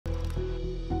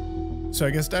So I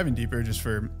guess diving deeper, just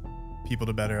for people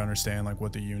to better understand like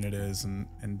what the unit is and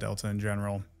Delta in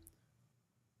general,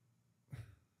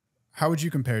 how would you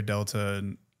compare Delta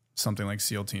and something like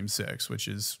SEAL Team 6, which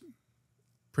is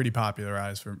pretty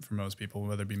popularized for most people,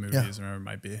 whether it be movies or whatever it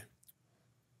might be?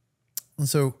 And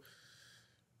so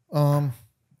they're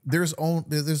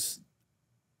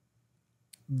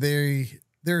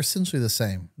essentially the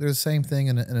same. They're the same thing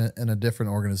in a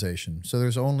different organization. So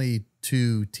there's only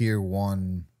 2 tier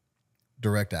 1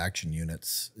 direct action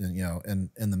units, in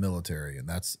the military, and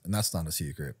that's not a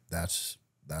secret. That's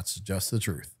just the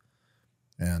truth.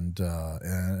 And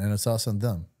it's us and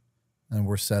them, and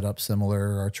we're set up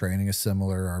similar. Our training is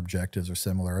similar. Our objectives are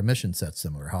similar. Our mission set's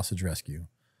similar. Hostage rescue.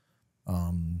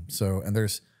 And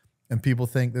people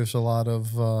think there's a lot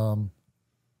of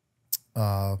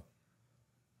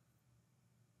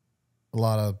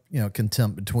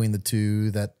contempt between the two,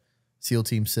 that SEAL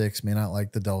Team 6 may not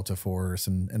like the Delta Force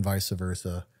and vice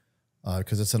versa,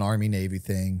 because it's an Army-Navy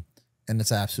thing, and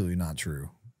it's absolutely not true.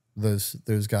 Those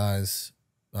guys,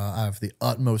 I have the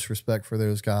utmost respect for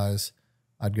those guys.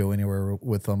 I'd go anywhere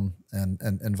with them,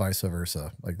 and vice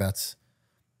versa. Like that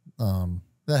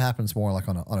happens more like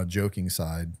on a joking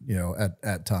side,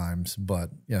 at times. But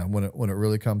when it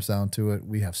really comes down to it,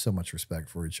 we have so much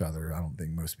respect for each other. I don't think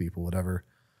most people would ever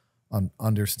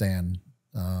understand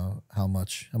how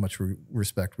much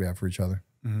respect we have for each other.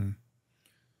 Mm-hmm.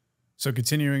 So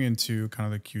continuing into kind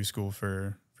of the Q school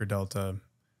for Delta,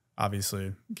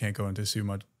 obviously can't go into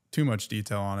too much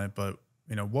detail on it, but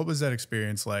what was that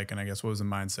experience like? And I guess what was the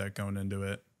mindset going into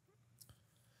it?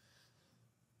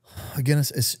 Again,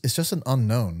 it's just an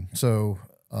unknown. So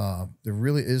there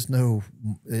really is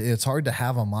it's hard to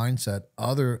have a mindset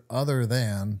other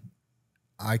than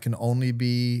I can only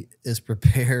be as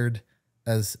prepared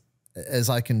as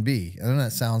I can be. I know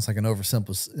that sounds like an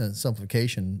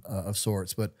oversimplification of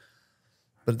sorts, but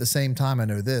at the same time, I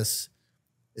know this: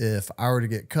 if I were to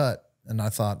get cut, and I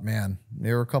thought, man,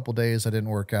 there were a couple days I didn't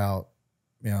work out,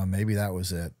 maybe that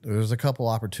was it. There was a couple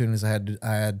opportunities I had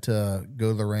to go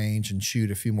to the range and shoot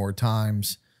a few more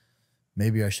times.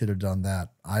 Maybe I should have done that.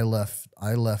 I left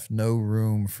no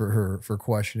room for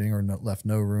questioning, or left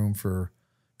no room for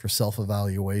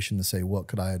self-evaluation to say, what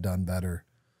could I have done better?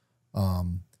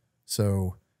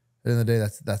 So at the end of the day,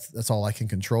 that's all I can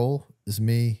control is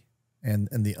me, and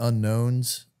the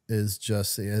unknowns is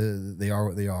just, they are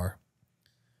what they are.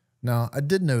 Now, I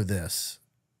did know this.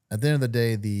 At the end of the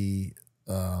day, the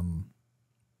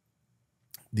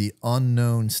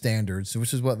unknown standards,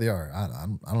 which is what they are. I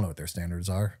don't know what their standards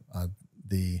are.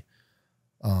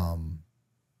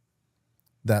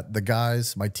 That the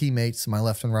guys, my teammates, my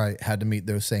left and right, had to meet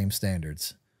those same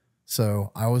standards.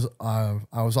 So I was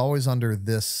always under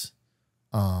this.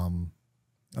 I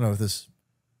don't know, this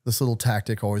little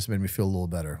tactic always made me feel a little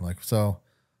better. Like, so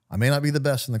I may not be the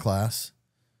best in the class,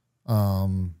 but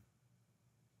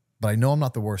I know I'm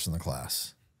not the worst in the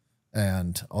class.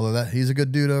 And although he's a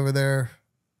good dude over there,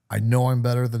 I know I'm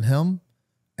better than him.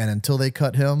 And until they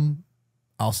cut him,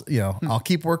 I'll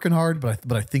keep working hard,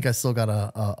 but I think I still got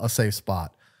a safe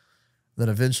spot. Then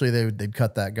eventually they'd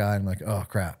cut that guy, and I'm like, oh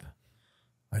crap.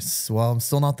 I'm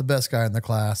still not the best guy in the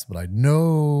class, but I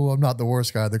know I'm not the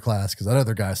worst guy in the class because that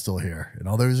other guy's still here. And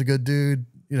although he's a good dude,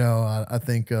 I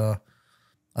think they'll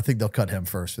cut him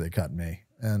first before they cut me.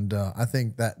 And I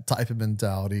think that type of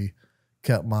mentality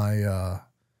kept my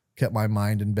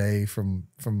mind in bay from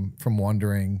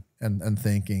wondering and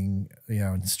thinking,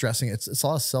 and stressing. It's a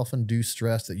lot of self-induced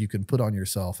stress that you can put on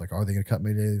yourself. Like, are they going to cut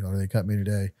me today? Are they cut me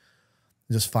today?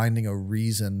 Just finding a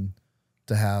reason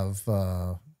to have,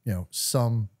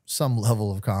 some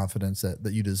level of confidence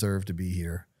that you deserve to be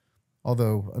here.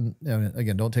 Although,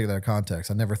 again, don't take that out of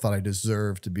context. I never thought I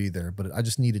deserved to be there, but I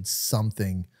just needed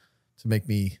something to make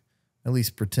me at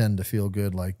least pretend to feel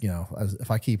good. Like, if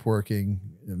I keep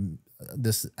working,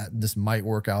 this might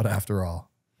work out after all.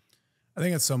 I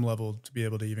think at some level, to be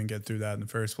able to even get through that in the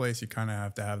first place, you kind of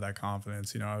have to have that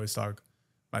confidence. I always talk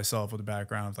myself with a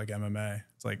background with like MMA.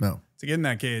 It's like, to get in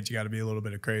that cage, you got to be a little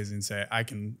bit of crazy and say, I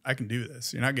can do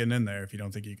this. You're not getting in there if you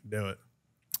don't think you can do it.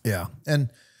 Yeah.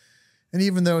 And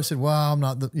even though I said, well, I'm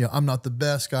not the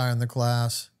best guy in the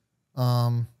class.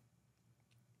 I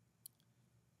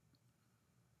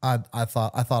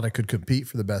thought I could compete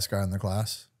for the best guy in the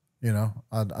class.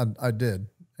 I did.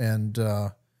 And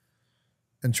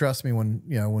trust me,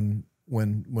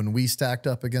 when we stacked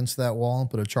up against that wall and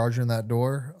put a charger in that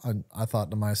door, I thought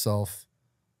to myself,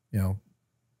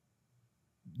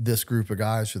 this group of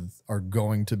guys are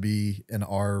going to be in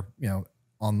our,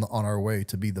 on our way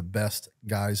to be the best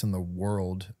guys in the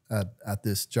world at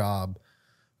this job.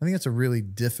 I think it's a really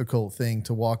difficult thing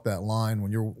to walk that line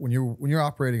when you're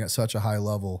operating at such a high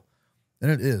level. And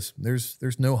it is.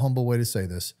 There's no humble way to say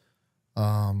this.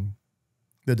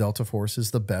 The Delta Force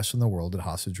is the best in the world at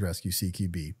hostage rescue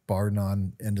CQB, bar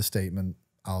none. End of statement.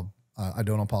 I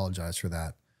don't apologize for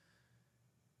that.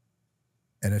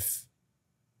 And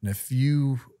if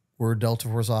you were a Delta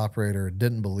Force operator and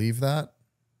didn't believe that,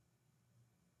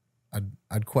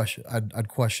 I'd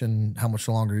question how much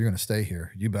longer you're going to stay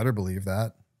here. You better believe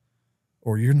that,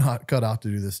 or you're not cut out to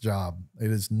do this job. It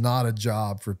is not a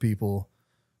job for people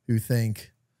who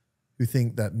think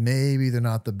that maybe they're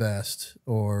not the best,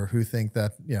 or who think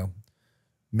that,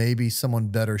 maybe someone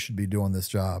better should be doing this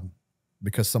job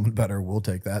because someone better will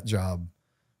take that job.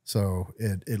 So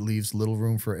it leaves little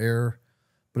room for error.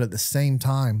 But at the same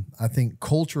time, I think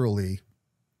culturally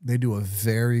they do a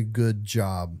very good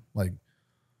job, like,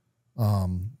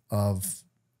 of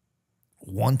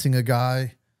wanting a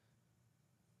guy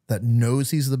that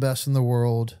knows he's the best in the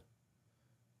world,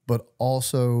 but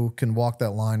also can walk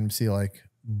that line and see, like,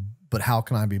 but how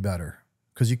can I be better?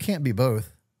 Because you can't be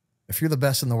both. If you're the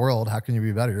best in the world, how can you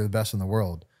be better? You're the best in the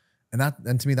world.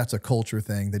 And to me, that's a culture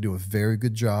thing. They do a very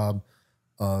good job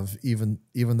of, even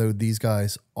though these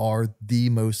guys are the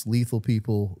most lethal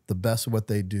people, the best at what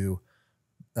they do.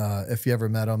 If you ever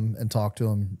met them and talked to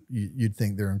them, you'd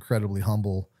think they're incredibly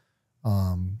humble.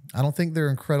 I don't think they're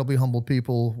incredibly humble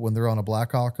people when they're on a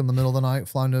Black Hawk in the middle of the night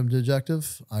flying to an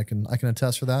objective. I can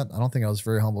attest for that. I don't think I was a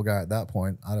very humble guy at that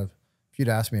point. If you'd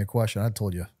asked me a question, I'd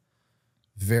told you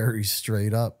very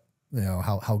straight up,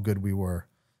 how good we were.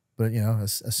 But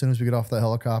as soon as we get off the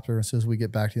helicopter, as soon as we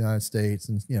get back to the United States,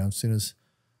 and as soon as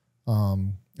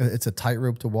it's a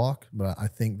tightrope to walk, but I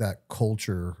think that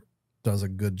culture does a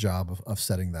good job of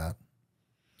setting that.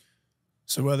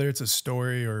 So whether it's a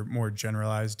story or more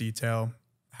generalized detail,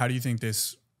 how do you think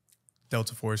this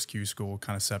Delta Force Q School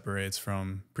kind of separates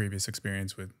from previous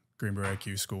experience with Green Beret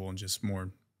Q School and just more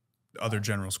other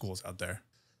general schools out there?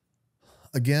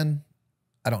 Again,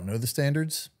 I don't know the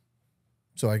standards,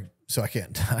 so I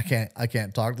can't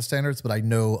talk the standards, but I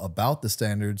know about the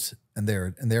standards, and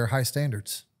they're high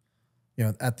standards.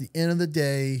 At the end of the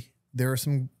day, there are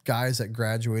some guys that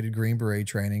graduated Green Beret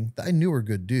training that I knew were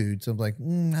good dudes. I'm like, I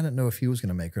didn't know if he was going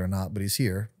to make it or not, but he's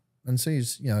here. And so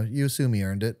he's, you assume he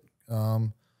earned it.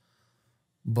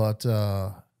 But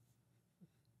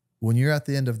when you're at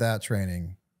the end of that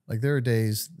training, like, there are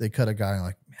days they cut a guy and,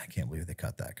 like, man, I can't believe they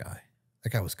cut that guy. That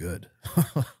guy was good.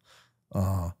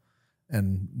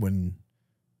 And when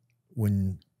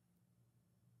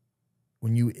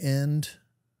you end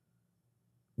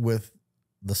with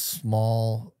the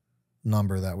small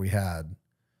number that we had,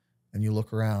 and you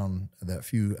look around at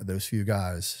those few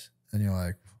guys, and you're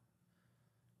like,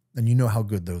 and you know how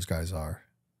good those guys are,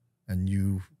 and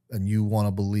you want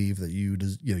to believe that you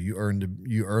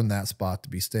earned that spot to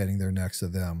be standing there next to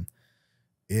them.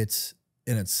 It's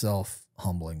in itself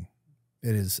humbling.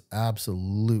 It is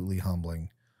absolutely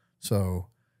humbling. So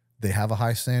they have a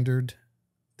high standard.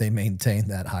 They maintain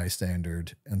that high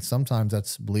standard. And sometimes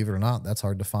that's, believe it or not, that's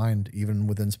hard to find even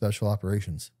within special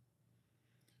operations.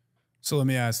 So let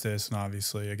me ask this, and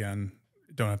obviously, again,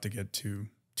 don't have to get too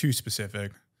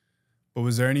specific, but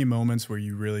was there any moments where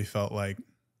you really felt like,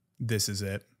 this is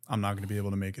it, I'm not going to be able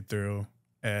to make it through?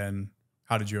 And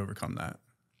how did you overcome that?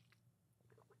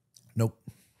 Nope.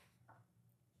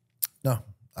 No,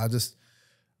 I just,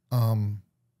 I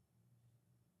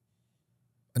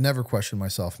never questioned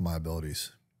myself and my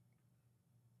abilities.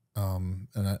 And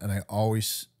I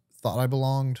always thought I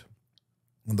belonged.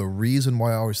 And the reason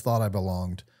why I always thought I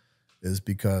belonged is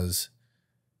because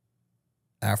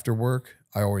after work,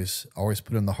 I always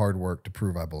put in the hard work to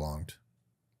prove I belonged.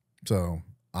 So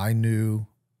I knew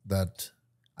I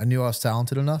was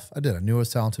talented enough. I knew I was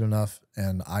talented enough,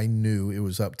 and I knew it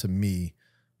was up to me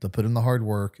to put in the hard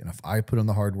work. And if I put in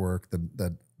the hard work,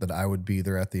 that I would be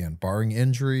there at the end, barring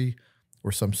injury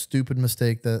or some stupid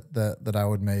mistake that I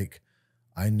would make.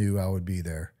 I knew I would be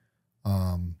there.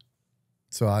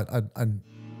 So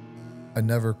I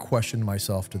never questioned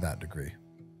myself to that degree.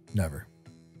 Never.